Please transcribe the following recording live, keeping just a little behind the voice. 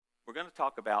we're going to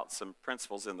talk about some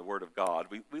principles in the Word of God.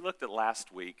 We looked at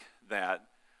last week that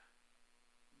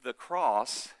the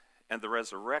cross and the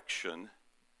resurrection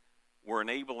were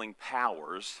enabling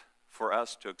powers for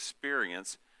us to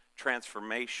experience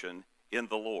transformation in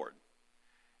the Lord.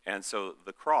 And so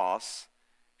the cross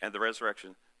and the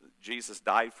resurrection, Jesus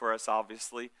died for us,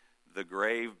 obviously. The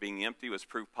grave being empty was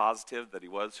proof positive that he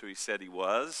was who he said he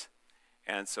was.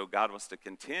 And so God wants to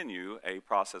continue a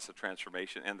process of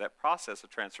transformation. And that process of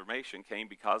transformation came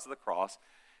because of the cross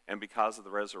and because of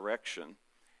the resurrection.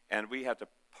 And we have to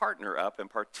partner up and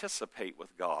participate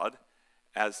with God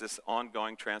as this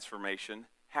ongoing transformation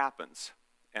happens.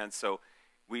 And so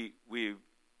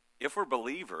if we're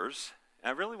believers,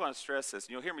 and I really want to stress this,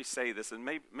 and you'll hear me say this, and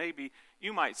maybe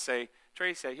you might say,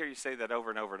 Tracy, I hear you say that over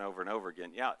and over and over and over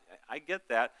again. Yeah, I get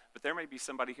that, but there may be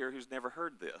somebody here who's never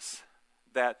heard this,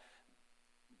 that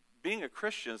being a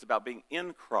Christian is about being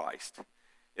in Christ.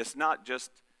 It's not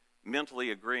just mentally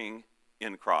agreeing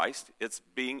in Christ, it's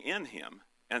being in him.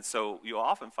 And so you'll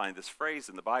often find this phrase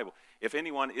in the Bible, if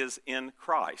anyone is in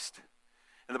Christ.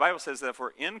 And the Bible says that if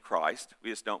we're in Christ, we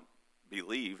just don't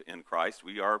believe in Christ.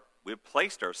 We've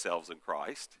placed ourselves in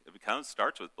Christ. It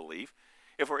starts with belief.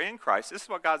 If we're in Christ, this is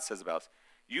what God says about us.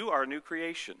 You are a new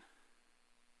creation.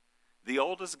 The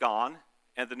old is gone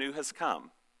and the new has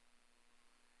come.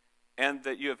 And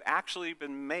that you have actually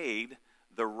been made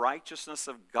the righteousness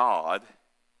of God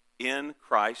in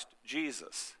Christ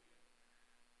Jesus.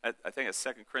 I think it's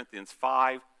 2 Corinthians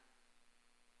 5,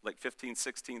 like 15,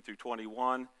 16 through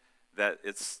 21, that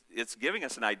it's giving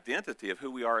us an identity of who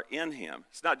we are in him.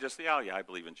 It's not just, I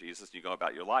believe in Jesus, and you go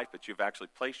about your life, but you've actually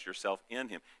placed yourself in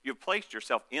him. You've placed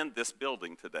yourself in this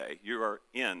building today. You are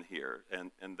in here,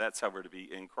 and that's how we're to be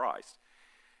in Christ.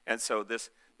 And so this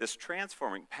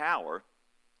transforming power,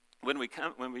 when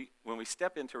we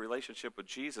step into a relationship with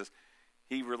Jesus,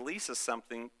 he releases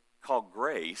something called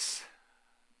grace.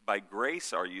 By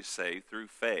grace are you saved through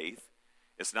faith.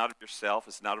 It's not of yourself,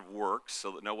 it's not of works,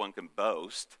 so that no one can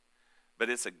boast,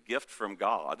 but it's a gift from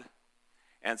God.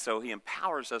 And so he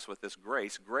empowers us with this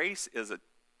grace. Grace is a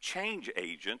change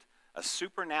agent, a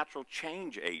supernatural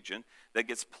change agent that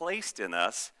gets placed in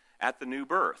us at the new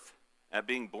birth, at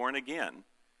being born again.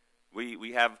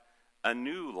 We have a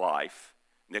new life.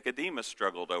 Nicodemus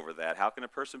struggled over that. How can a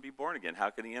person be born again? How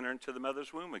can he enter into the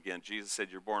mother's womb again? Jesus said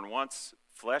you're born once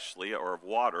fleshly or of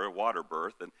water, a water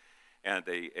birth, and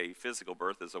a physical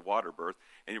birth is a water birth.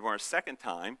 And you're born a second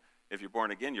time. If you're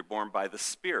born again, you're born by the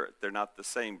Spirit. They're not the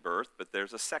same birth, but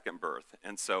there's a second birth.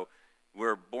 And so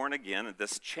we're born again, and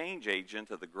this change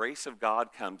agent of the grace of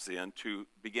God comes in to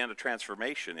begin a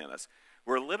transformation in us.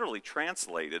 We're literally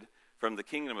translated from the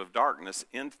kingdom of darkness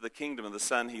into the kingdom of the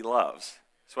Son he loves.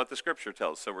 That's what the Scripture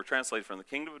tells us. So we're translated from the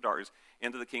kingdom of darkness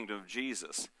into the kingdom of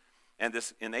Jesus. And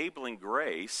this enabling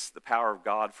grace, the power of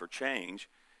God for change,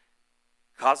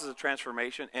 causes a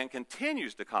transformation and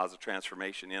continues to cause a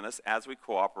transformation in us as we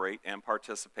cooperate and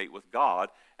participate with God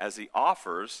as he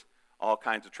offers all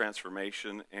kinds of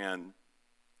transformation and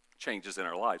changes in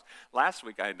our lives. Last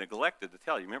week I neglected to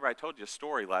tell you. Remember I told you a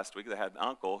story last week that I had an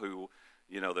uncle who,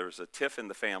 there was a tiff in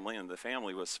the family and the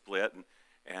family was split,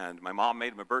 and my mom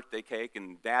made him a birthday cake,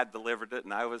 and Dad delivered it,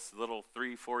 and I was the little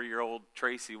 3-4-year-old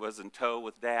Tracy was in tow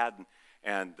with Dad,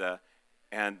 and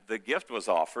the gift was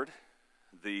offered,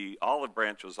 the olive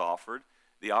branch was offered,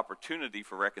 the opportunity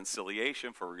for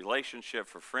reconciliation, for relationship,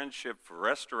 for friendship, for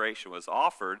restoration was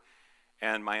offered,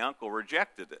 and my uncle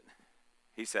rejected it.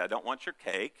 He said, I don't want your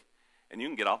cake, and you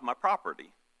can get off my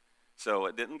property. So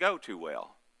it didn't go too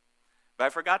well. But I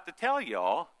forgot to tell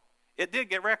y'all, it did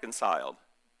get reconciled.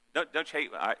 Don't you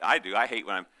hate? I do. I hate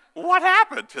when what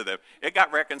happened to them? It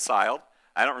got reconciled.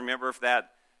 I don't remember if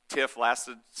that tiff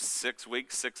lasted 6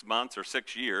 weeks, 6 months, or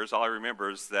 6 years. All I remember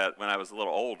is that when I was a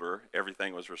little older,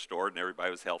 everything was restored and everybody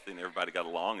was healthy and everybody got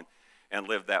along and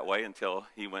lived that way until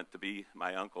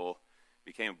my uncle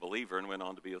became a believer and went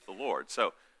on to be with the Lord.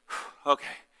 So,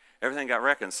 okay, everything got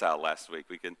reconciled last week.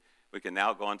 We can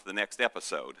now go on to the next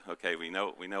episode. Okay, we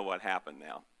know what happened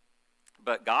now.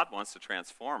 But God wants to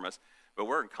transform us. But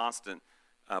we're in constant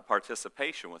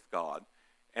participation with God.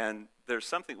 And there's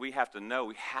something we have to know.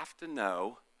 We have to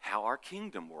know how our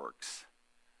kingdom works.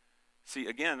 See,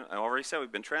 again, I already said we've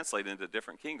been translated into a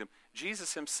different kingdom.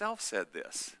 Jesus himself said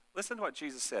this. Listen to what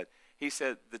Jesus said. He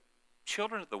said, the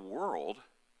children of the world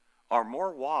are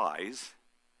more wise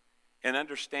in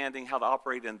understanding how to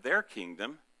operate in their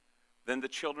kingdom than the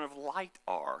children of light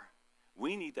are.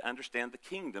 We need to understand the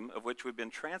kingdom of which we've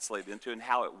been translated into and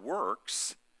how it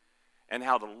works, and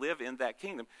how to live in that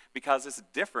kingdom, because it's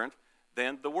different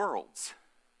than the world's.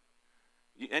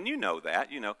 And you know that.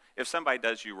 If somebody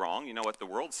does you wrong, you know what the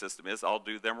world system is. I'll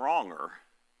do them wronger.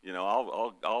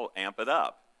 I'll amp it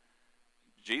up.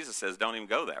 Jesus says don't even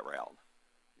go that route.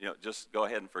 Just go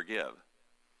ahead and forgive.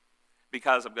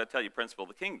 Because I'm going to tell you principle of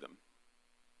the kingdom.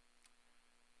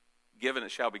 Given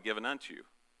it shall be given unto you.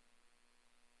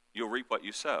 You'll reap what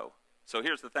you sow. So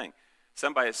here's the thing.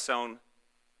 Somebody has sown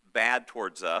bad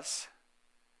towards us.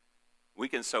 We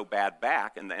can sow bad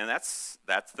back, and that's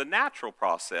the natural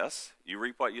process. You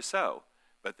reap what you sow.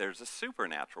 But there's a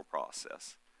supernatural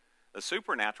process. The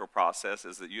supernatural process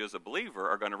is that you as a believer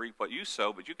are going to reap what you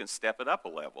sow, but you can step it up a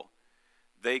level.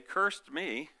 They cursed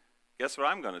me. Guess what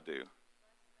I'm going to do?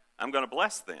 I'm going to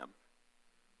bless them.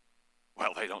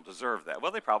 Well, they don't deserve that.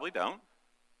 Well, they probably don't.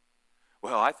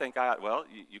 Well,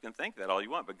 you can think that all you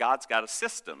want, but God's got a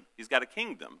system. He's got a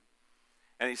kingdom.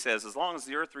 And he says, as long as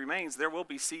the earth remains, there will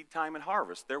be seed time and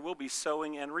harvest. There will be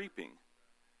sowing and reaping.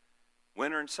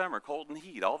 Winter and summer, cold and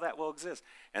heat, all that will exist.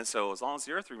 And so as long as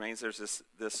the earth remains, there's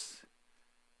this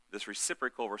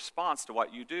reciprocal response to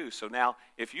what you do. So now,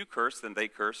 if you curse, then they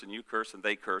curse, and you curse, and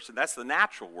they curse. And that's the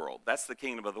natural world. That's the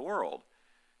kingdom of the world.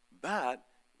 But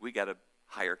we got a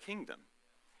higher kingdom.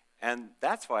 And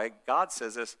that's why God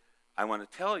says this, I want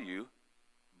to tell you,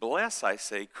 bless, I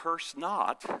say, curse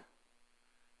not,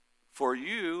 for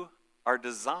you are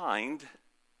designed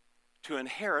to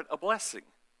inherit a blessing.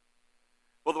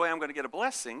 Well, the way I'm going to get a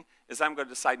blessing is I'm going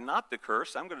to decide not to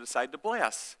curse. I'm going to decide to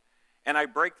bless. And I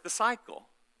break the cycle.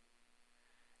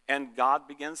 And God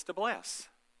begins to bless.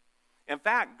 In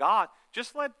fact, God,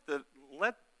 just let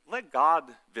God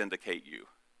vindicate you.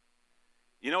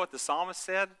 You know what the psalmist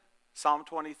said? Psalm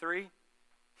 23?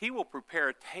 He will prepare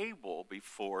a table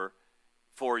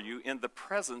for you in the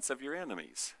presence of your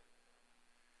enemies.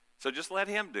 So just let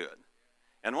him do it.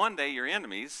 And one day your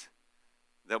enemies,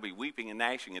 they'll be weeping and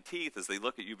gnashing of teeth as they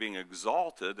look at you being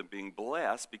exalted and being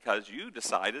blessed because you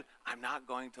decided, I'm not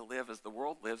going to live as the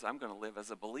world lives. I'm going to live as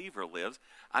a believer lives.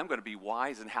 I'm going to be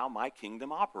wise in how my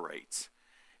kingdom operates.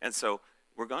 And so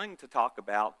we're going to talk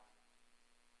about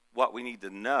what we need to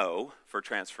know for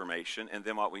transformation and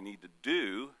then what we need to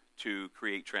do to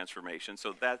create transformation.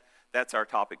 So that's our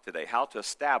topic today, how to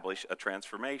establish a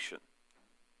transformation.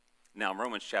 Now, in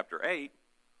Romans chapter 8,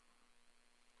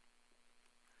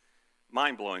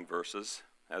 mind-blowing verses,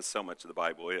 as so much of the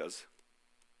Bible is.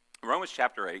 Romans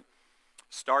chapter 8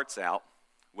 starts out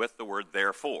with the word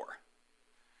therefore.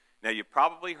 Now, you've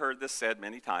probably heard this said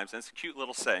many times, and it's a cute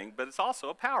little saying, but it's also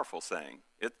a powerful saying.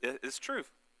 It's true.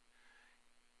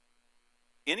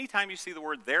 Anytime you see the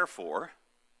word therefore,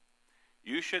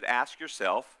 you should ask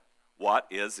yourself, what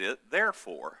is it there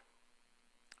for?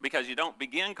 Because you don't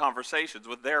begin conversations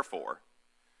with therefore.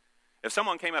 If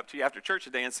someone came up to you after church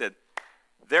today and said,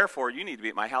 therefore, you need to be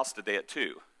at my house today at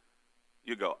 2.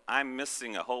 You go, I'm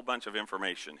missing a whole bunch of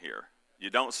information here. You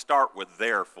don't start with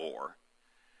therefore.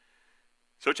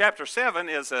 So chapter 7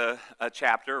 is a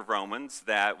chapter of Romans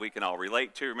that we can all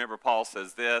relate to. Remember, Paul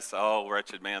says this, oh,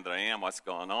 wretched man that I am, what's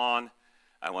going on?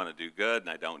 I want to do good and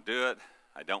I don't do it.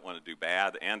 I don't want to do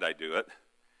bad and I do it.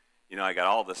 I got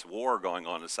all this war going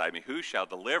on inside me. Who shall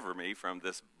deliver me from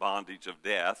this bondage of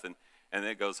death? And then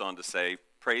it goes on to say,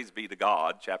 praise be to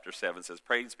God. Chapter 7 says,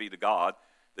 praise be to God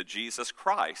that Jesus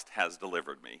Christ has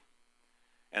delivered me.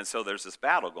 And so there's this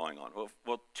battle going on.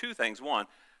 Well, two things. One,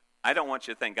 I don't want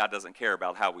you to think God doesn't care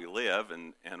about how we live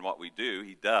and what we do.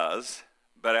 He does.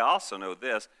 But I also know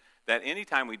this, that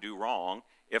anytime we do wrong,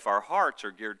 if our hearts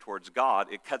are geared towards God,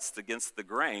 it cuts against the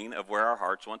grain of where our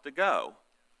hearts want to go.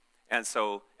 And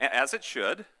so, as it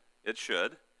should.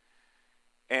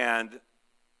 And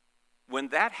when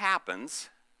that happens,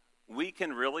 we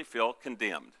can really feel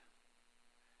condemned.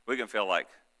 We can feel like,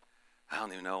 I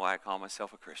don't even know why I call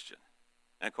myself a Christian.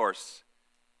 And of course,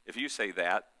 if you say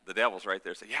that, the devil's right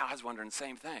there saying, yeah, I was wondering the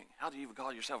same thing. How do you even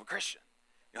call yourself a Christian?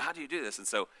 How do you do this? And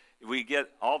so we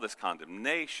get all this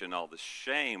condemnation, all this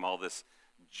shame, all this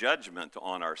judgment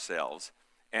on ourselves.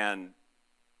 And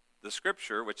the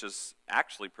scripture, which is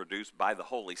actually produced by the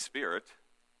Holy Spirit,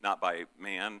 not by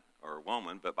man or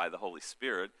woman, but by the Holy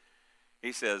Spirit,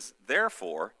 he says,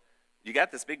 therefore, you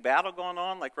got this big battle going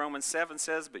on, like Romans 7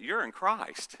 says, but you're in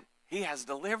Christ. He has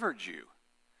delivered you.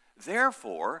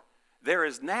 Therefore, there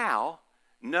is now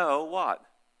no what?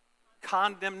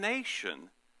 Condemnation.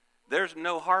 There's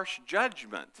no harsh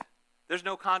judgment. There's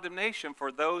no condemnation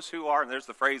for those who are, and there's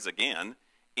the phrase again,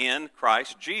 in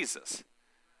Christ Jesus.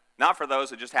 Not for those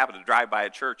who just happen to drive by a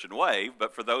church and wave,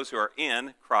 but for those who are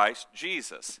in Christ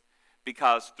Jesus.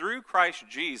 Because through Christ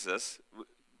Jesus,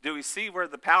 do we see where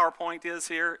the PowerPoint is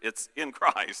here? It's in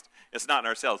Christ. It's not in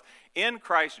ourselves. In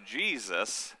Christ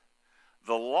Jesus,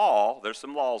 the law, there's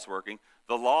some laws working,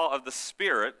 the law of the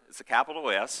Spirit, it's a capital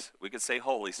S, we could say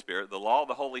Holy Spirit, the law of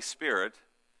the Holy Spirit,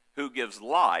 who gives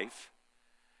life,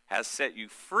 has set you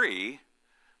free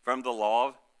from the law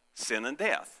of sin and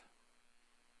death.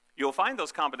 You'll find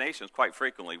those combinations quite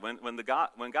frequently. When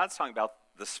God's talking about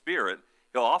the Spirit,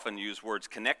 he'll often use words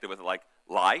connected with it like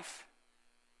life,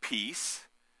 peace,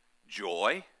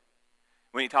 joy.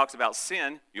 When he talks about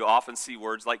sin, you often see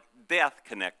words like death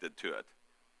connected to it.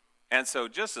 And so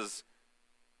just as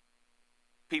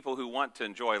people who want to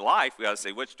enjoy life, we ought to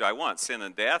say, which do I want, sin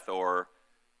and death or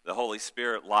the Holy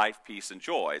Spirit, life, peace, and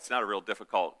joy? It's not a real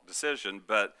difficult decision,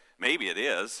 but maybe it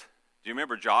is. Do you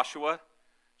remember Joshua?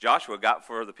 Joshua got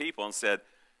before the people and said,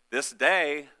 this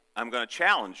day I'm going to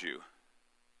challenge you.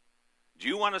 Do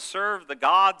you want to serve the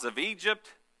gods of Egypt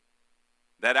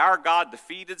that our God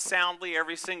defeated soundly,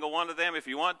 every single one of them? If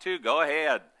you want to, go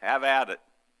ahead, have at it.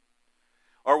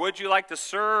 Or would you like to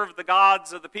serve the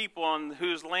gods of the people on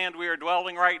whose land we are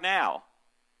dwelling right now?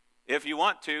 If you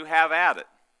want to, have at it.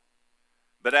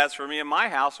 But as for me and my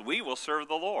house, we will serve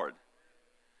the Lord.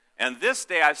 And this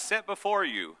day I've set before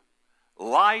you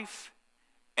life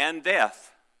and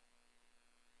death.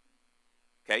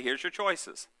 Okay, here's your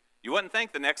choices. You wouldn't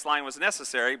think the next line was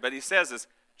necessary, but he says this,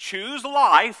 choose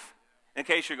life. In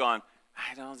case you're going,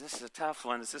 I know this is a tough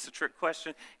one. Is this a trick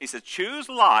question? He said, choose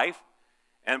life.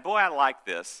 And boy, I like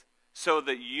this. So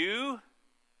that you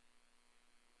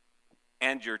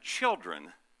and your children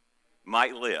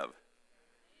might live.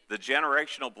 The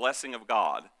generational blessing of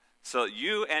God. So that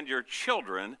you and your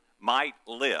children might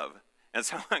live. And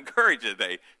so I encourage you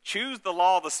today, choose the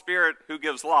law of the Spirit who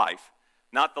gives life,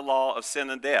 not the law of sin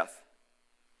and death.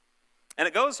 And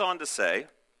it goes on to say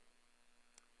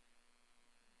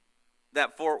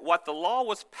that for what the law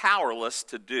was powerless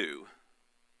to do,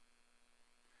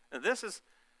 and this is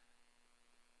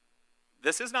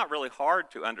not really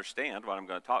hard to understand what I'm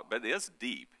going to talk, but it is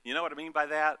deep. You know what I mean by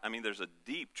that? I mean, there's a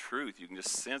deep truth you can just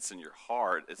sense in your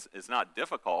heart. It's not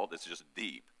difficult, it's just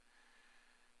deep.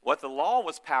 What the law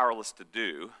was powerless to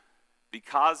do,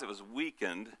 because it was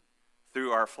weakened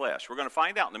through our flesh. We're going to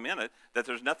find out in a minute that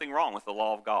there's nothing wrong with the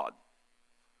law of God.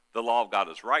 The law of God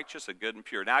is righteous and good and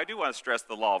pure. Now, I do want to stress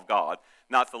the law of God,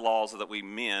 not the laws that we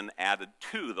men added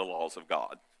to the laws of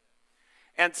God.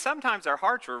 And sometimes our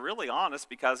hearts are really honest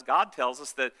because God tells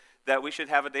us that we should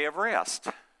have a day of rest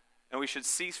and we should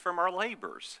cease from our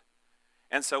labors.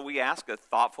 And so we ask a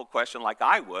thoughtful question like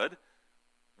I would,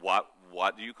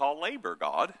 what do you call labor,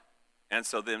 God? And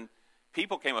so then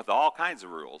people came with all kinds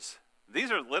of rules.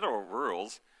 These are literal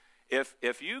rules.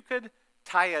 If you could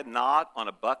tie a knot on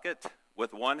a bucket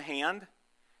with one hand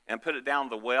and put it down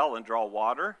the well and draw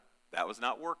water, that was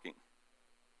not working.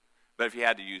 But if you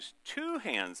had to use two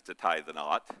hands to tie the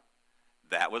knot,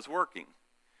 that was working.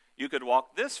 You could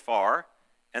walk this far,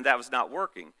 and that was not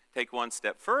working. Take one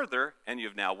step further, and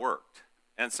you've now worked.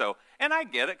 And I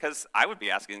get it, because I would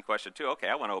be asking the question too, okay,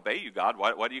 I want to obey you, God.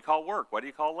 What do you call work? What do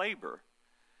you call labor?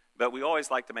 But we always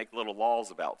like to make little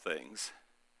laws about things.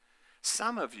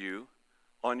 Some of you,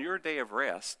 on your day of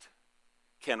rest,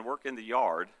 can work in the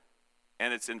yard,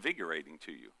 and it's invigorating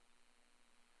to you.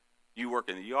 You work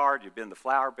in the yard, you've been the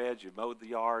flower beds, you've mowed the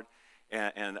yard,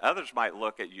 and others might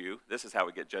look at you. This is how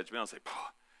we get judgmental and say,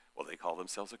 well, they call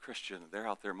themselves a Christian. They're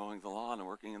out there mowing the lawn and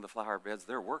working in the flower beds.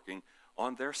 They're working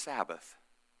on their Sabbath.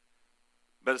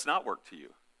 But it's not work to you.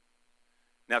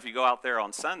 Now, if you go out there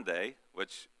on Sunday,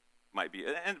 which might be,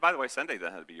 and by the way, Sunday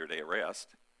doesn't have to be your day of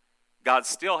rest. God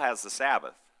still has the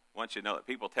Sabbath. I want you to know that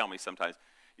people tell me sometimes,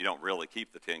 you don't really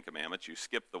keep the Ten Commandments. You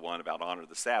skip the one about honor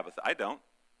the Sabbath. I don't.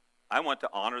 I want to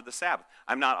honor the Sabbath.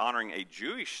 I'm not honoring a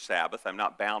Jewish Sabbath. I'm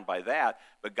not bound by that.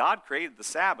 But God created the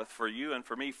Sabbath for you and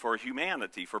for me, for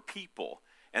humanity, for people.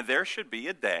 And there should be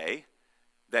a day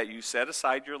that you set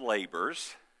aside your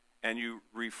labors and you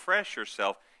refresh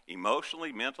yourself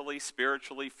emotionally, mentally,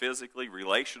 spiritually, physically,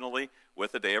 relationally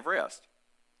with a day of rest.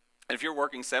 And if you're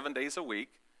working 7 days a week,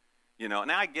 you know,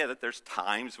 now I get it. There's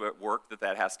times at work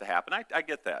that has to happen. I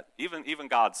get that. Even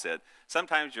God said,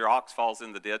 sometimes your ox falls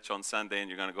in the ditch on Sunday and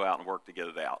you're going to go out and work to get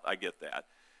it out. I get that.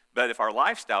 But if our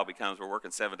lifestyle becomes we're working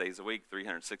 7 days a week,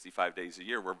 365 days a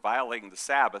year, we're violating the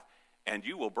Sabbath, and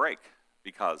you will break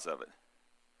because of it.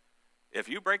 If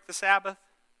you break the Sabbath,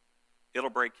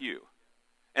 it'll break you.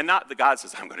 And not that God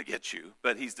says, I'm going to get you,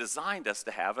 but he's designed us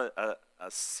to have a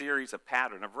series, a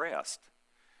pattern of rest.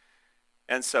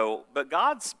 And so, but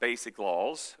God's basic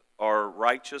laws are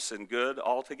righteous and good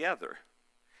altogether.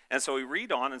 And so we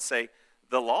read on and say,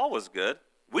 the law was good,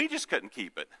 we just couldn't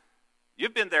keep it.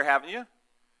 You've been there, haven't you?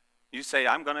 You say,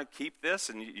 I'm going to keep this,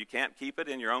 and you can't keep it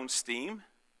in your own steam.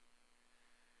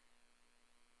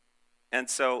 And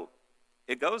so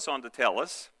it goes on to tell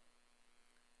us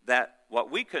that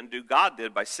what we couldn't do, God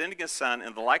did by sending his Son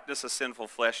in the likeness of sinful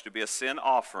flesh to be a sin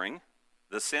offering.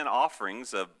 The sin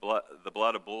offerings of the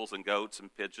blood of bulls and goats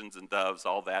and pigeons and doves,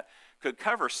 all that, could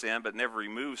cover sin but never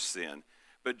remove sin.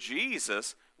 But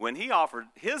Jesus, when he offered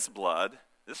his blood,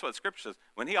 this is what Scripture says,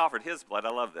 when he offered his blood, I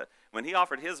love that. When he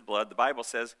offered his blood, the Bible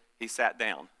says he sat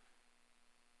down.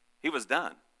 He was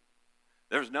done.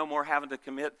 There was no more having to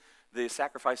commit the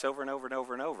sacrifice over and over and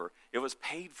over and over. It was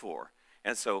paid for.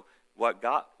 And so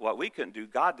what we couldn't do,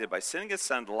 God did by sending his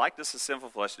Son to likeness of sinful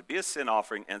flesh to be a sin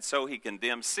offering, and so he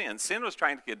condemned sin. Sin was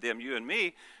trying to condemn you and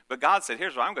me, but God said,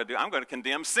 here's what I'm going to do. I'm going to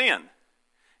condemn sin.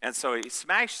 And so he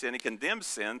smashed sin, he condemned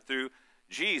sin through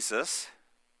Jesus.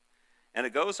 And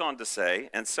it goes on to say,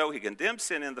 and so he condemned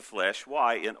sin in the flesh.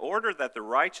 Why? In order that the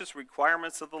righteous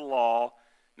requirements of the law,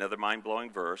 another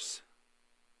mind-blowing verse,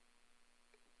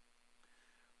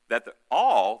 that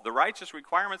all the righteous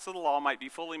requirements of the law might be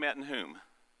fully met in whom?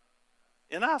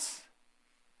 In us.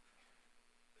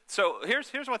 So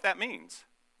here's what that means.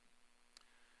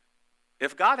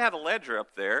 If God had a ledger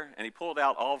up there and he pulled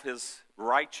out all of his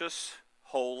righteous,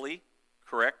 holy,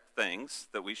 correct things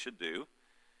that we should do,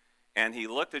 and he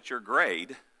looked at your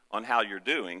grade on how you're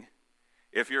doing,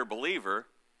 if you're a believer,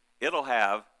 it'll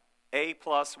have A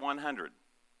plus 100.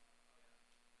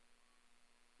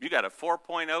 You got a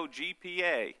 4.0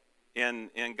 GPA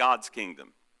in God's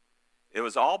kingdom. It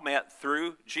was all met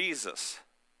through Jesus.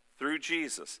 Through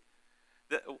Jesus.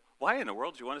 Why in the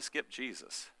world do you want to skip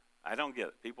Jesus? I don't get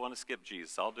it. People want to skip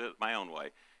Jesus. I'll do it my own way.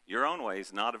 Your own way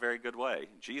is not a very good way.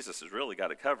 Jesus has really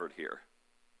got it covered here.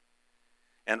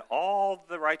 And all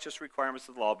the righteous requirements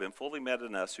of the law have been fully met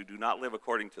in us who do not live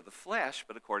according to the flesh,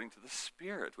 but according to the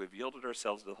Spirit. We've yielded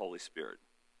ourselves to the Holy Spirit.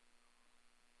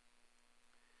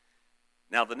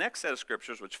 Now, the next set of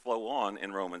scriptures which flow on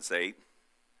in Romans 8,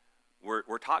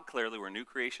 we're taught clearly we're new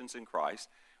creations in Christ.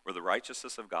 We're the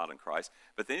righteousness of God in Christ.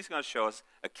 But then he's going to show us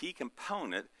a key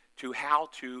component to how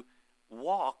to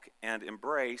walk and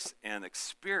embrace and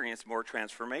experience more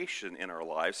transformation in our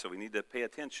lives. So we need to pay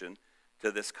attention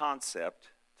to this concept,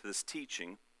 to this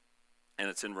teaching, and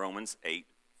it's in Romans 8,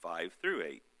 5 through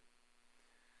 8.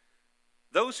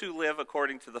 Those who live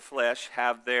according to the flesh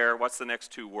have their, what's the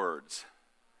next two words?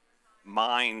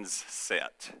 Minds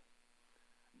set.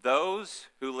 Those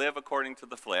who live according to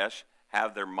the flesh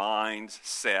have their minds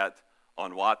set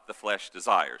on what the flesh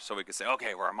desires. So we could say,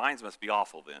 okay, well, our minds must be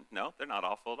awful then. No, they're not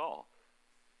awful at all.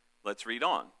 Let's read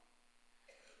on.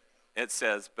 It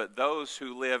says, but those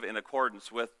who live in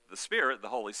accordance with the Spirit, the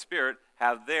Holy Spirit,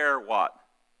 have their what?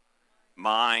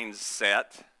 Minds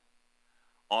set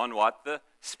on what the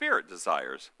Spirit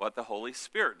desires, what the Holy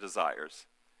Spirit desires.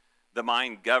 The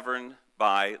mind governed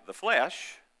by the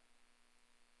flesh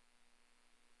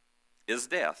is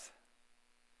death.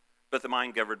 But the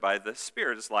mind governed by the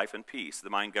Spirit is life and peace. The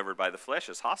mind governed by the flesh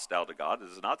is hostile to God. It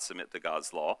does not submit to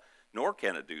God's law, nor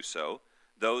can it do so.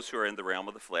 Those who are in the realm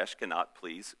of the flesh cannot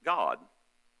please God.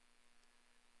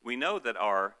 We know that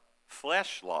our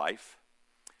flesh life,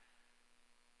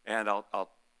 and I'll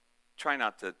try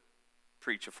not to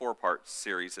preach a four-part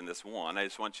series in this one. I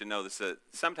just want you to know this, that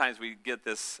sometimes we get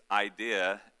this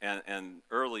idea, and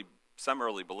some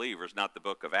early believers, not the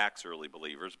book of Acts early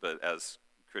believers, but as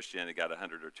Christianity got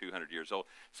 100 or 200 years old,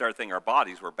 started thinking our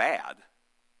bodies were bad.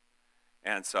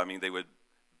 And so, they would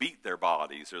beat their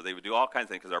bodies, or they would do all kinds of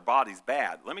things because our body's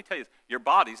bad. Let me tell you, your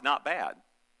body's not bad.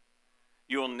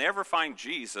 You will never find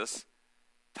Jesus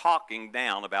talking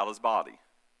down about his body.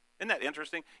 Isn't that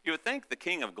interesting? You would think the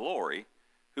King of Glory,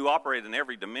 who operated in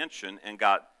every dimension and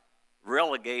got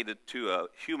relegated to a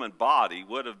human body,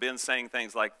 would have been saying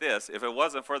things like this: if it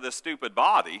wasn't for this stupid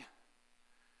body,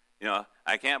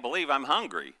 I can't believe I'm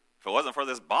hungry. If it wasn't for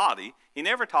this body. He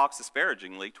never talks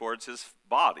disparagingly towards his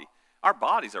body. Our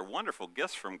bodies are wonderful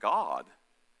gifts from God.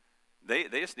 They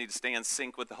just need to stay in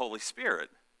sync with the Holy Spirit.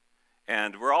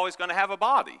 And we're always going to have a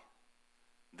body.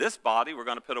 This body we're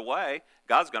going to put away.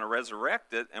 God's going to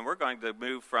resurrect it, and we're going to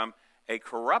move from a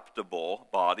corruptible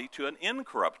body to an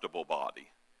incorruptible body.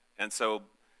 And so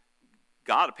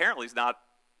God apparently is not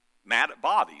mad at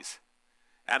bodies.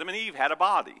 Adam and Eve had a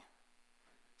body.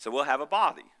 So we'll have a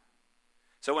body.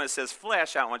 So when it says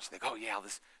flesh, I don't want you to think, oh yeah,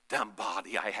 this dumb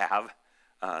body I have.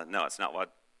 No, it's not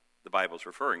what the Bible's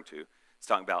referring to. It's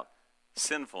talking about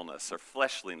sinfulness or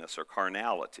fleshliness or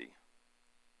carnality.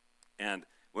 And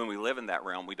when we live in that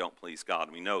realm, we don't please God,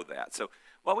 and we know that. So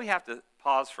what we have to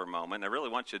pause for a moment, I really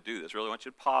want you to do this. I really want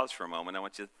you to pause for a moment. I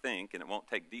want you to think, and it won't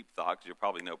take deep thought because you'll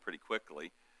probably know pretty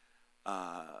quickly.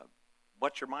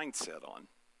 What's your mind set on?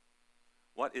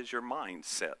 What is your mind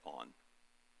set on?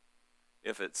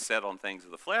 If it's set on things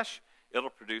of the flesh, it'll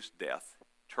produce death,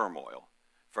 turmoil,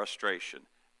 frustration,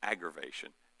 aggravation,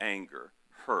 anger,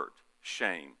 hurt,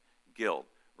 shame, guilt,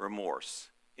 remorse,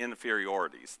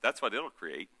 inferiorities. That's what it'll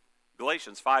create.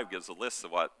 Galatians 5 gives a list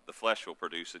of what the flesh will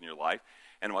produce in your life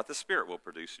and what the Spirit will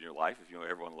produce in your life. If you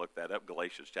ever want to look that up,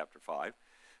 Galatians chapter 5.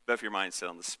 But if your mind's set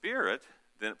on the Spirit,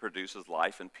 then it produces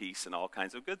life and peace and all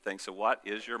kinds of good things. So what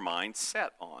is your mind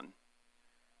set on?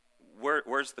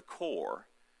 Where's the core?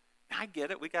 I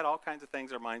get it. We got all kinds of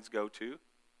things our minds go to.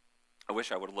 I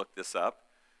wish I would have looked this up.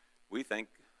 We think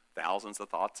thousands of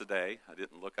thoughts a day. I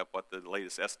didn't look up what the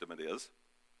latest estimate is.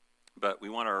 But we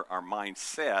want our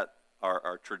mindset,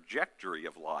 our trajectory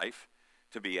of life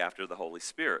to be after the Holy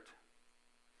Spirit.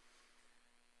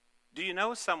 Do you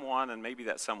know someone, and maybe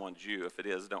that someone's you, if it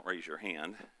is, don't raise your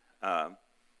hand. Do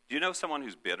you know someone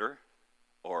who's bitter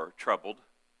or troubled,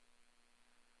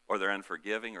 or they're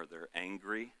unforgiving, or they're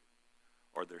angry,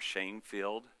 or they're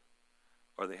shame-filled,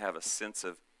 or they have a sense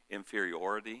of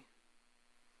inferiority,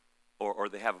 or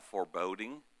they have a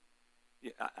foreboding?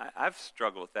 Yeah, I've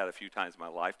struggled with that a few times in my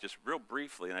life, just real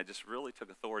briefly, and I just really took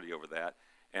authority over that.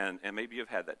 And maybe you've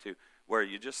had that too, where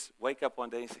you just wake up one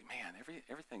day and say, man,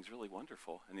 everything's really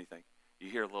wonderful. And you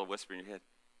hear a little whisper in your head,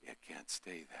 it can't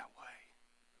stay that way.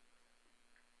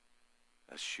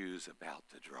 A shoe's about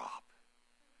to drop.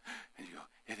 And you go,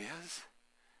 it is?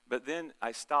 But then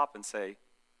I stop and say,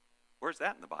 where's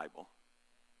that in the Bible?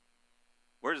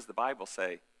 Where does the Bible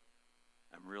say,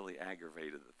 I'm really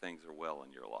aggravated that things are well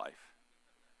in your life?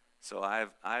 So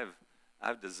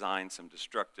I've designed some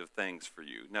destructive things for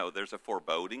you. No, there's a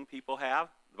foreboding people have.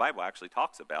 The Bible actually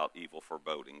talks about evil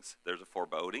forebodings. There's a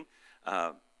foreboding,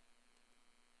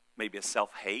 maybe a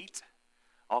self-hate,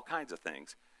 all kinds of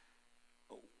things.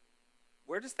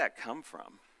 Where does that come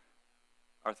from?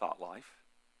 Our thought life.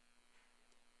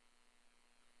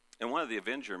 In one of the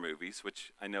Avenger movies,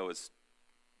 which I know is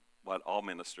what all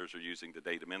ministers are using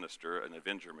today to minister, an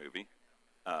Avenger movie.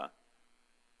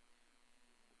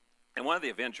 In one of the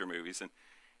Avenger movies, and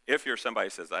if you're somebody who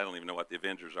says, I don't even know what the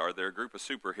Avengers are, they're a group of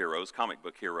superheroes, comic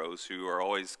book heroes, who are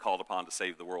always called upon to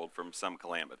save the world from some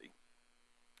calamity.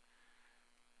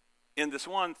 In this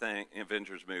one thing,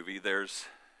 Avengers movie, there's,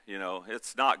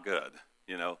 it's not good.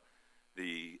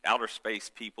 The outer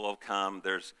space people have come,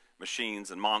 there's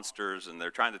machines and monsters, and they're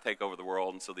trying to take over the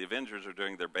world, and so the Avengers are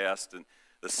doing their best, and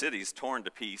the city's torn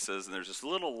to pieces, and there's this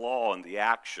little lull in the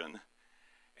action.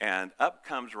 And up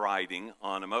comes riding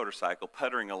on a motorcycle,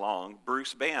 puttering along,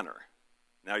 Bruce Banner.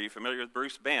 Now, are you familiar with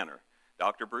Bruce Banner?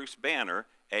 Dr. Bruce Banner,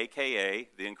 a.k.a.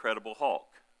 the Incredible Hulk,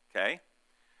 okay?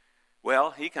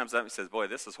 Well, he comes up and says, boy,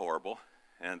 this is horrible.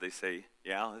 And they say,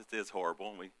 yeah, it is horrible,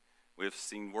 and we've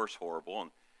seen worse horrible.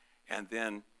 And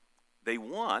then they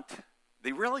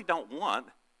really don't want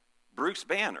Bruce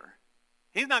Banner.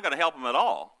 He's not going to help them at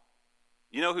all.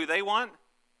 You know who they want?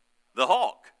 The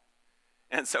Hulk.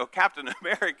 And so Captain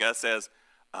America says,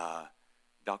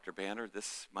 Dr. Banner,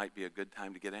 this might be a good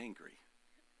time to get angry.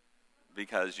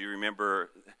 Because you remember,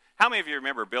 how many of you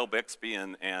remember Bill Bixby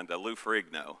and Lou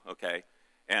Ferrigno, okay?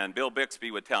 And Bill Bixby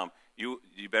would tell him, you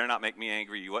better not make me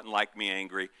angry, you wouldn't like me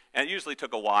angry. And it usually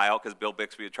took a while because Bill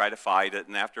Bixby would try to fight it,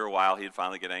 and after a while he'd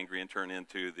finally get angry and turn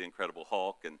into the Incredible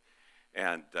Hulk.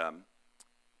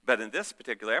 But in this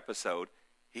particular episode,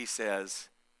 he says,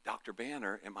 Dr.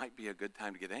 Banner, it might be a good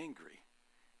time to get angry.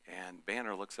 And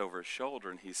Banner looks over his shoulder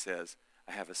and he says,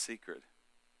 I have a secret.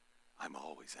 I'm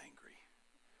always angry.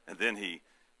 And then he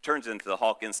turns into the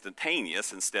Hulk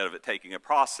instantaneous instead of it taking a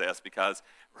process, because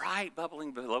right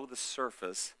bubbling below the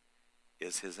surface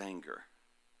is his anger.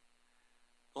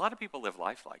 A lot of people live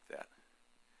life like that.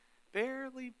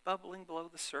 Barely bubbling below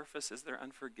the surface is their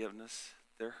unforgiveness,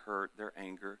 their hurt, their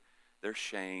anger, their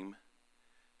shame,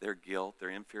 their guilt, their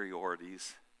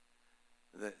inferiorities,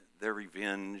 their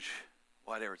revenge,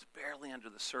 whatever. It's barely under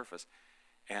the surface.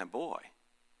 And boy,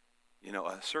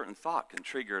 a certain thought can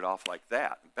trigger it off like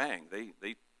that. Bang, they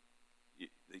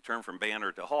turn from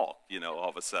Banner to Hulk, all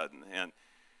of a sudden. And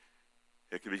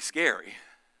it can be scary.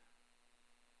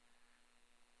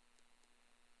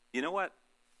 You know what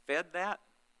fed that?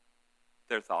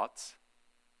 Their thoughts.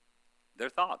 Their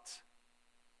thoughts.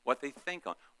 What they think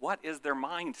on. What is their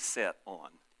mind set on?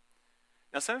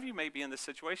 Now, some of you may be in this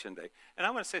situation today. And I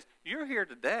want to say, you're here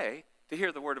today to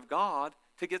hear the Word of God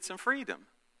to get some freedom.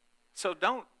 So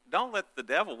don't let the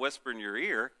devil whisper in your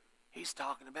ear, he's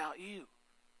talking about you.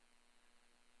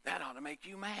 That ought to make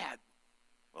you mad.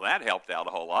 Well, that helped out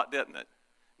a whole lot, didn't it?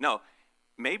 No,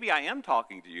 maybe I am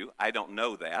talking to you. I don't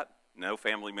know that. No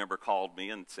family member called me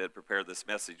and said, prepare this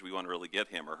message. We want to really get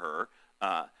him or her.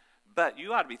 But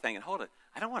you ought to be thinking, hold it,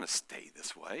 I don't want to stay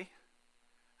this way.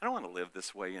 I don't want to live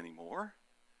this way anymore.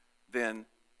 Then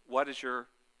what is your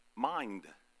mind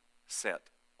set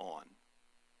on?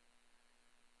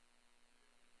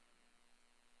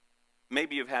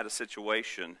 maybe you've had a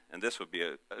situation, and this would be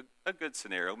a good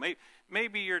scenario.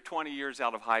 Maybe you're 20 years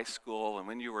out of high school, and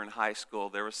when you were in high school,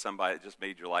 there was somebody that just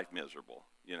made your life miserable.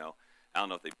 You know, I don't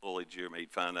know if they bullied you, or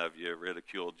made fun of you,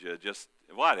 ridiculed you, just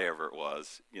whatever it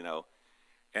was, you know.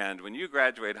 And when you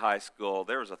graduated high school,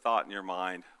 there was a thought in your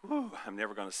mind, whew, I'm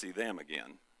never going to see them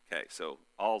again. Okay, so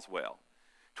all's well.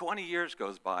 20 years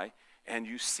goes by, and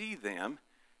you see them,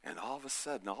 and all of a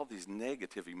sudden, all these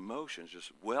negative emotions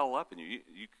just well up in you.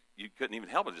 You couldn't even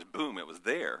help it. Just boom, it was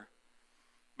there.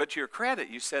 But to your credit,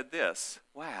 you said this,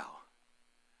 wow,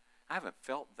 I haven't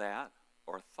felt that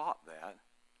or thought that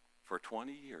for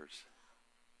 20 years.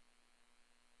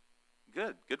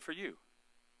 Good for you.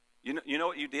 You know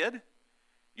what you did?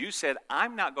 You said,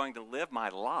 I'm not going to live my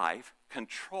life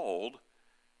controlled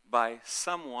by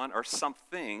someone or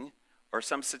something or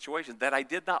some situation that I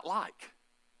did not like.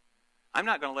 I'm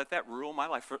not going to let that rule my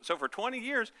life. So for 20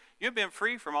 years, you've been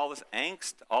free from all this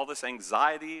angst, all this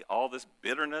anxiety, all this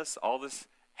bitterness, all this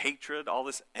hatred, all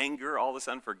this anger, all this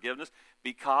unforgiveness,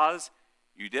 because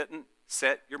you didn't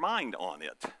set your mind on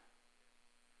it.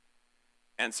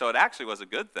 And so it actually was a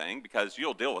good thing, because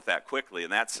you'll deal with that quickly in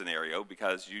that scenario,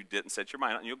 because you didn't set your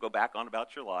mind on it. You'll go back on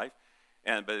about your life,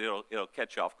 but it'll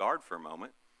catch you off guard for a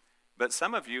moment. But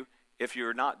some of you, if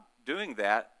you're not doing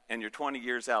that, and you're 20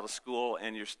 years out of school,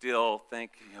 and you're still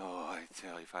thinking, oh, I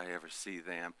tell you, if I ever see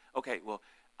them. Okay, well,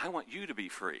 I want you to be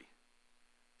free.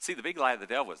 See, the big lie of the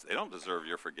devil is they don't deserve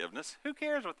your forgiveness. Who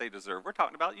cares what they deserve? We're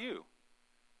talking about you.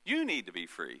 You need to be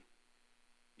free.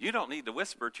 You don't need to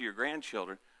whisper to your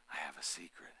grandchildren, I have a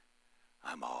secret.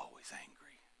 I'm always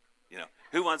angry. You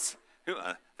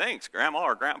know, thanks, Grandma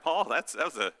or Grandpa.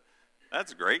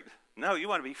 That's great. No, you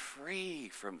want to be free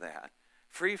from that.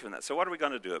 Free from that. So what are we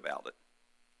going to do about it?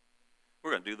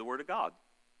 We're going to do the Word of God.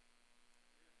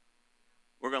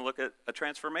 We're going to look at a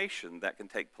transformation that can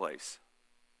take place.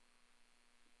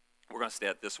 We're going to stay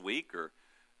at this week or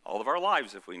all of our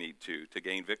lives if we need to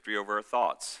gain victory over our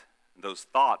thoughts. And those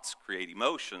thoughts create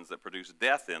emotions that produce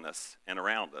death in us and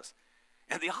around us.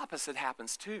 And the opposite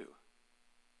happens too.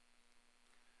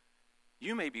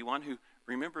 You may be one who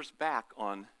remembers back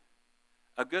on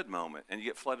a good moment and you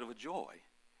get flooded with joy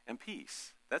and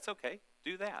peace. That's okay.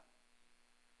 Do that.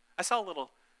 I saw a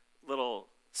little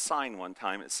sign one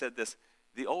time. It said this,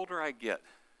 the older I get,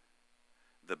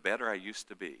 the better I used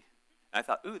to be. And I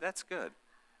thought, ooh, that's good.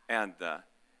 And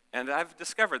I've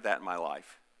discovered that in my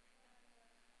life.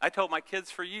 I told my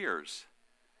kids for years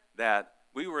that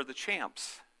we were the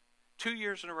champs. 2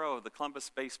 years in a row of the Columbus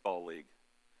Baseball League.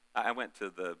 I went to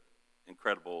the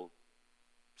incredible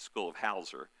school of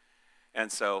Hauser.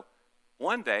 And so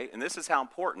one day, and this is how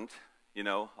important, you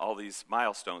know, all these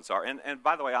milestones are. And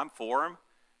by the way, I'm for them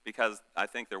because I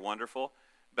think they're wonderful.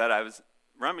 But I was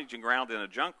rummaging around in a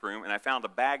junk room, and I found a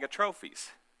bag of trophies.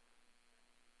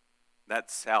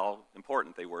 That's how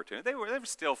important they were to me. They were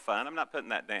still fun. I'm not putting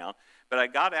that down. But I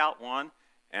got out one,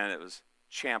 and it was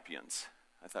champions.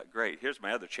 I thought, great, here's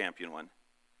my other champion one.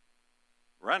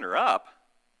 Runner-up?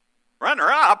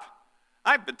 Runner-up?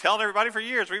 I've been telling everybody for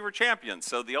years we were champions.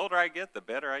 So the older I get, the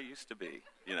better I used to be.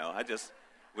 You know,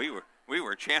 we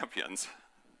were champions.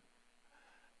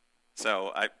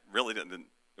 So I really didn't,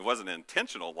 it wasn't an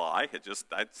intentional lie.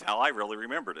 That's how I really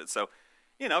remembered it. So,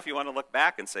 you know, if you want to look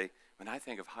back and say, when I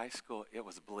think of high school, it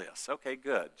was bliss. Okay,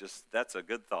 good. That's a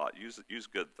good thought. Use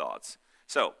good thoughts.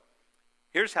 So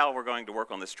here's how we're going to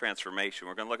work on this transformation.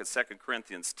 We're going to look at 2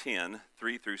 Corinthians 10,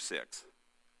 3 through 6.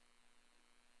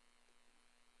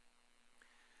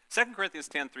 2 Corinthians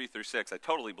 10, 3 through 6, I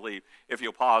totally believe if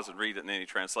you'll pause and read it in any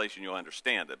translation, you'll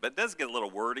understand it. But it does get a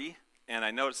little wordy, and I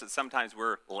notice that sometimes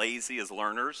we're lazy as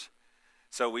learners.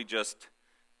 So we just,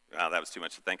 that was too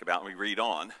much to think about, and we read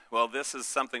on. Well, this is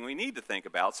something we need to think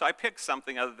about. So I picked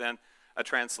something other than a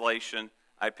translation.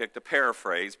 I picked a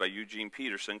paraphrase by Eugene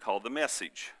Peterson called The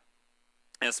Message.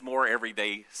 And it's more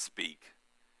everyday speak.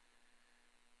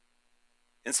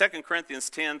 In 2 Corinthians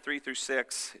 10, 3 through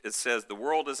 6, it says, the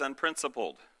world is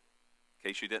unprincipled. In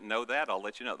case you didn't know that, I'll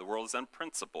let you know. The world is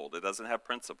unprincipled. It doesn't have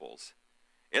principles.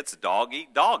 It's dog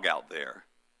eat dog out there.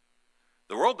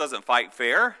 The world doesn't fight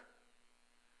fair,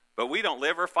 but we don't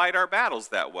live or fight our battles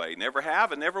that way. Never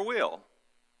have and never will.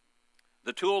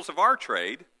 The tools of our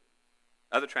trade,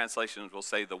 other translations will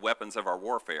say the weapons of our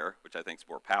warfare, which I think is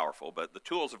more powerful, but the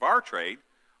tools of our trade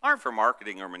aren't for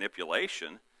marketing or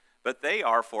manipulation, but they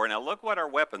are for, now look what our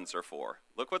weapons are for.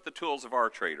 Look what the tools of our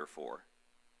trade are for.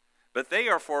 But they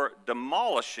are for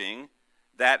demolishing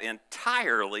that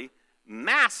entirely,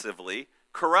 massively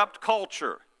corrupt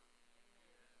culture.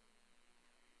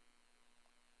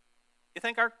 You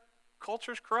think our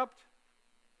culture's corrupt?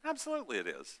 Absolutely it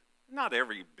is. Not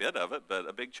every bit of it, but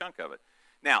a big chunk of it.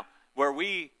 Now, where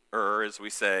we err is we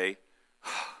say,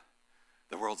 oh,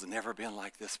 the world's never been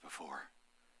like this before.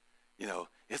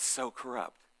 It's so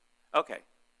corrupt. Okay.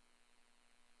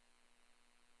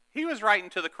 He was writing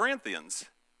to the Corinthians.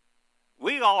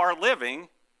 We all are living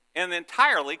in an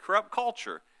entirely corrupt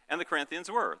culture. And the Corinthians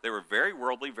were. They were very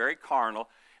worldly, very carnal.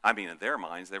 I mean, in their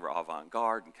minds, they were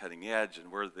avant-garde and cutting edge,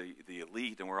 and we're the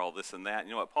elite, and we're all this and that.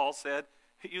 You know what Paul said?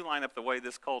 You line up the way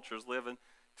this culture is living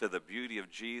to the beauty of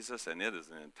Jesus, and it is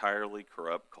an entirely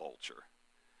corrupt culture.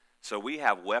 So we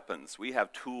have weapons. We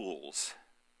have tools.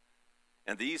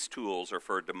 And these tools are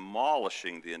for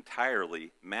demolishing the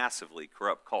entirely, massively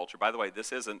corrupt culture. By the way,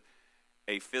 this isn't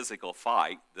a physical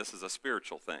fight. This is a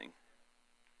spiritual thing.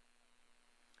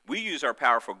 We use our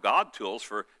powerful God tools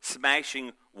for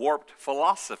smashing warped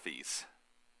philosophies,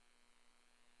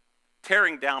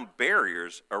 tearing down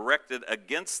barriers erected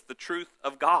against the truth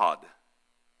of God.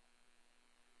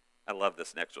 I love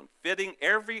this next one. Fitting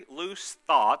every loose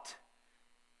thought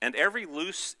and every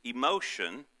loose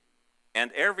emotion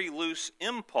and every loose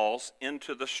impulse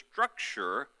into the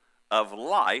structure of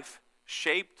life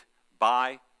shaped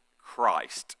by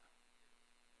Christ.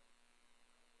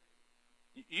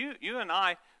 You and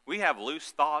I, we have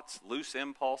loose thoughts, loose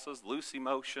impulses, loose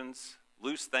emotions,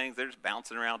 loose things. They're just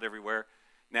bouncing around everywhere.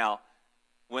 Now,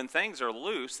 when things are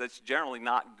loose, that's generally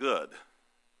not good.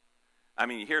 I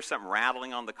mean, you hear something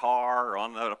rattling on the car or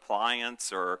on an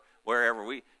appliance or wherever.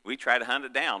 We try to hunt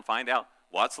it down, find out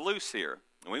what's loose here.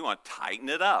 And we want to tighten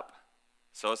it up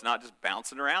so it's not just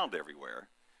bouncing around everywhere.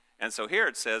 And so here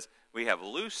it says we have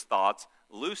loose thoughts,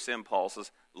 loose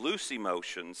impulses, loose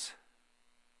emotions,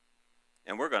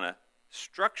 and we're going to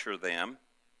structure them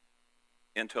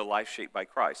into a life shaped by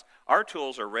Christ. Our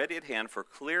tools are ready at hand for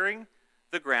clearing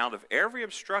the ground of every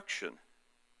obstruction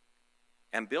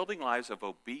and building lives of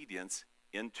obedience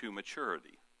into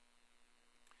maturity.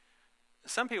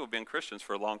 Some people have been Christians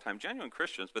for a long time, genuine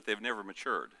Christians, but they've never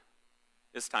matured.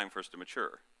 It's time for us to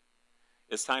mature.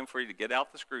 It's time for you to get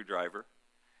out the screwdriver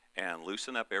and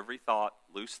loosen up every thought,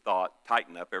 loose thought,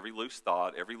 tighten up every loose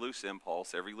thought, every loose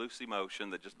impulse, every loose emotion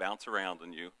that just bounce around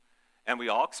in you. And we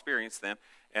all experience them.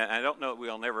 And I don't know that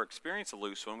we'll never experience a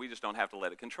loose one. We just don't have to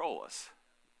let it control us.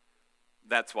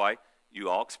 That's why you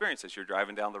all experience this. You're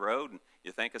driving down the road and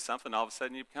you think of something, all of a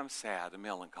sudden you become sad and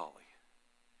melancholy.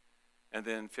 And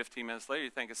then 15 minutes later you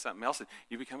think of something else and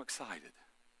you become excited.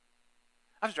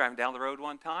 I was driving down the road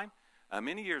one time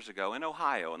many years ago in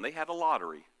Ohio, and they had a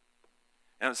lottery.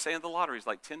 And I was saying the lottery is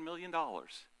like $10 million.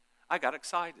 I got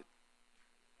excited.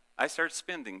 I started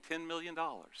spending $10 million.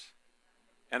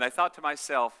 And I thought to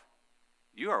myself,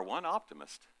 you are one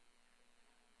optimist.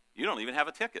 You don't even have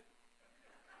a ticket.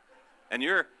 And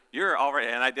you're already,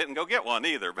 and I didn't go get one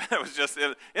either, but it was just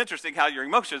interesting how your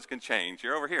emotions can change.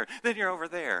 You're over here, then you're over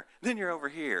there, then you're over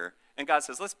here. And God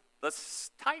says,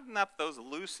 let's tighten up those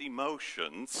loose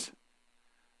emotions,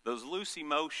 those loose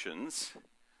impulses,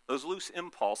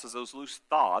 those loose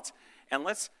thoughts, and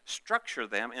let's structure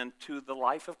them into the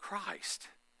life of Christ.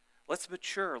 Let's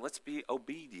mature. Let's be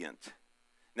obedient.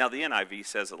 Now, the NIV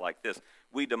says it like this.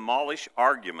 We demolish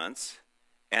arguments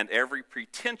and every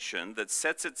pretension that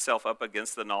sets itself up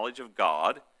against the knowledge of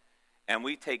God, and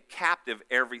we take captive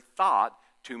every thought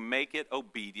to make it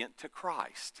obedient to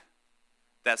Christ.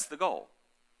 That's the goal.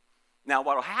 Now,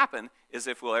 what will happen is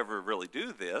if we'll ever really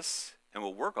do this, and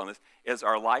we'll work on this, is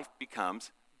our life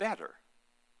becomes better.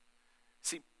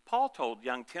 See, Paul told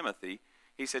young Timothy,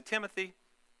 he said, Timothy,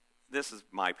 this is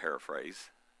my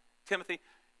paraphrase, Timothy,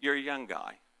 you're a young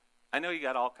guy. I know you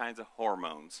got all kinds of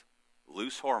hormones,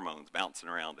 loose hormones bouncing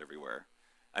around everywhere.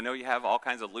 I know you have all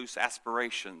kinds of loose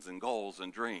aspirations and goals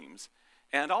and dreams.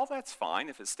 And all that's fine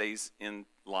if it stays in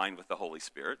line with the Holy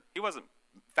Spirit. In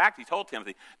fact, he told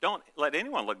Timothy, don't let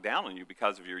anyone look down on you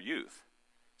because of your youth.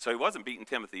 So he wasn't beating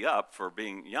Timothy up for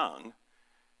being young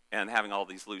and having all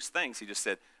these loose things. He just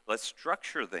said, let's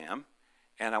structure them,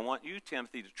 and I want you,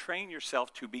 Timothy, to train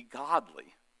yourself to be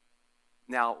godly.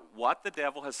 Now, what the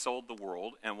devil has sold the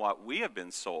world and what we have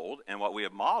been sold and what we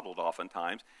have modeled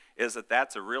oftentimes is that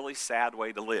that's a really sad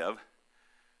way to live,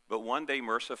 but one day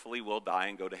mercifully we'll die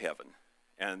and go to heaven,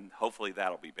 and hopefully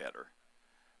that'll be better.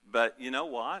 But you know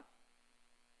what?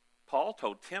 Paul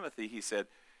told Timothy, he said,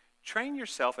 train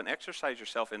yourself and exercise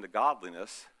yourself into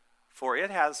godliness, for it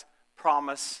has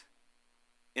promise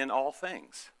in all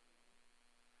things.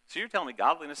 So you're telling me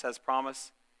godliness has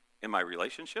promise in my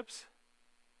relationships,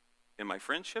 in my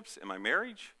friendships, in my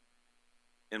marriage,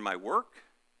 in my work,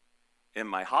 in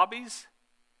my hobbies,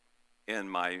 in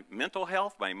my mental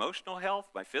health, my emotional health,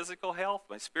 my physical health,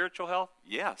 my spiritual health?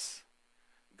 Yes.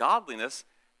 Godliness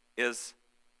is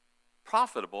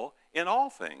profitable in all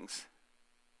things.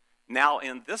 Now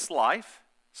in this life,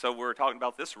 so we're talking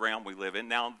about this realm we live in,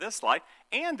 now in this life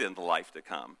and in the life to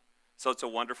come. So it's a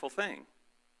wonderful thing.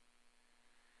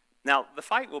 Now, the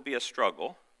fight will be a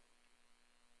struggle.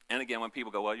 And again, when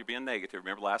people go, well, you're being negative.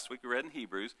 Remember last week we read in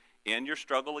Hebrews, in your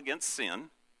struggle against sin.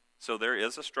 So there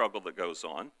is a struggle that goes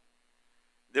on.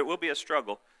 There will be a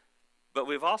struggle. But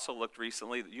we've also looked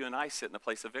recently that you and I sit in a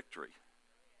place of victory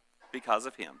because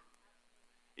of him.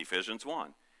 Ephesians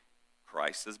 1,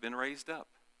 Christ has been raised up,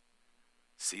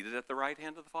 seated at the right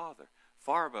hand of the Father,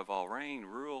 far above all reign,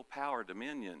 rule, power,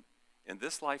 dominion, in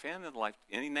this life and in the life,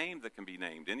 any name that can be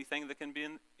named, anything that can be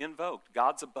invoked.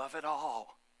 God's above it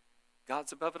all.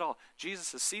 God's above it all.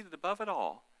 Jesus is seated above it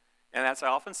all. And as I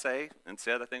often say, and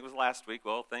said, I think it was last week,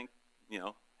 well,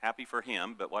 happy for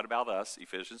him, but what about us?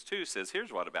 Ephesians 2 says,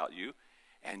 here's what about you.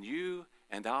 And you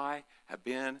and I have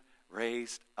been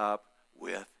raised up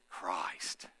with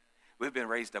Christ. We've been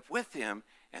raised up with him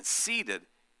and seated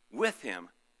with him.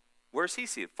 Where's he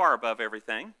seated? Far above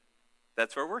everything.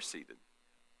 That's where we're seated.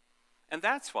 And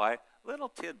that's why, little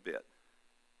tidbit,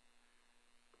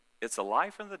 it's a lie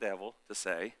from the devil to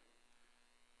say,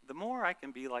 the more I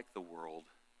can be like the world,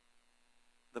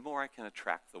 the more I can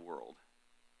attract the world.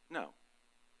 No.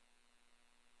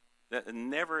 That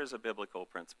never is a biblical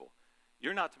principle.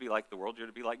 You're not to be like the world, you're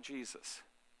to be like Jesus.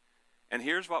 And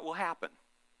here's what will happen.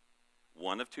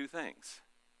 One of two things.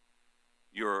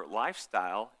 Your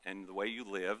lifestyle and the way you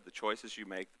live, the choices you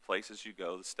make, the places you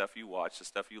go, the stuff you watch, the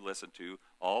stuff you listen to,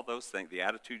 all those things, the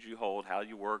attitudes you hold, how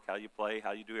you work, how you play,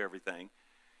 how you do everything.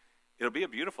 It'll be a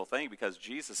beautiful thing because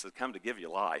Jesus has come to give you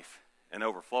life, an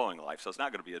overflowing life, so it's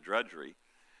not going to be a drudgery.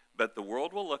 But the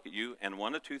world will look at you, and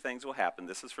one of two things will happen.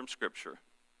 This is from Scripture.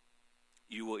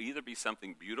 You will either be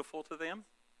something beautiful to them.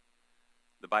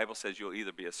 The Bible says you'll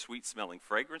either be a sweet-smelling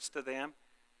fragrance to them,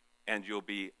 and you'll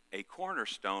be a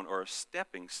cornerstone or a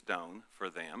stepping stone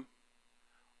for them,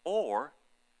 or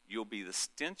you'll be the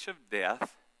stench of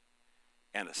death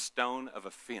and a stone of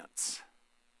offense.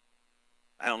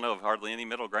 I don't know of hardly any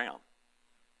middle ground.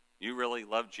 You really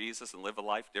love Jesus and live a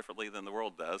life differently than the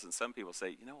world does, and some people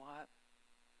say, you know what?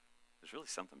 There's really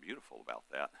something beautiful about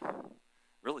that.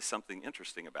 Really something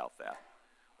interesting about that.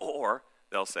 Or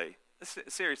they'll say,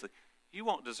 seriously, you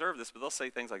won't deserve this, but they'll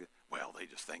say things like, well, they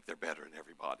just think they're better than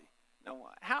everybody. No,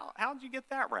 how did you get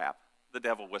that rap? The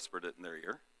devil whispered it in their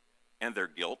ear, and their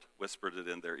guilt whispered it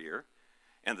in their ear,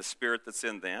 and the spirit that's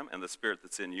in them and the spirit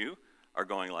that's in you are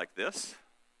going like this.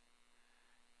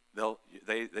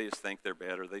 They just think they're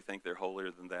better. They think they're holier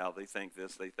than thou. They think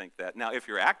this, they think that. Now, if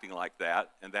you're acting like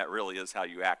that, and that really is how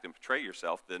you act and portray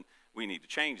yourself, then we need to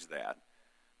change that.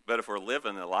 But if we're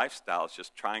living a lifestyle that's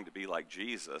just trying to be like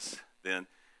Jesus, then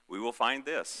we will find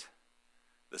this.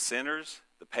 The sinners,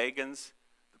 the pagans,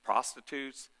 the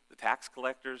prostitutes, the tax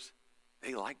collectors,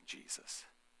 they like Jesus.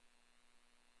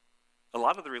 A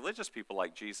lot of the religious people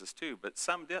like Jesus too, but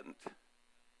some didn't.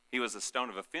 He was a stone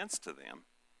of offense to them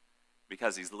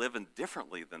because he's living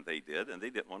differently than they did, and they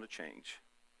didn't want to change.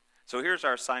 So here's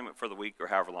our assignment for the week, or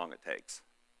however long it takes.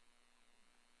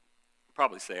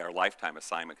 Probably say our lifetime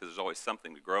assignment, because there's always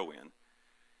something to grow in.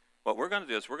 What we're going to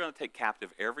do is we're going to take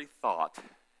captive every thought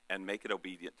and make it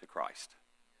obedient to Christ.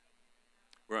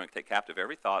 We're going to take captive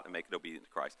every thought and make it obedient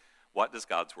to Christ. What does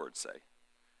God's word say?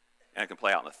 And it can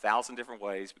play out in 1,000 different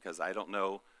ways, because I don't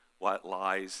know what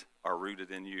lies are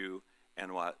rooted in you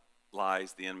and what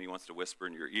lies the enemy wants to whisper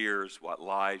in your ears, what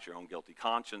lies your own guilty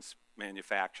conscience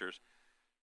manufactures.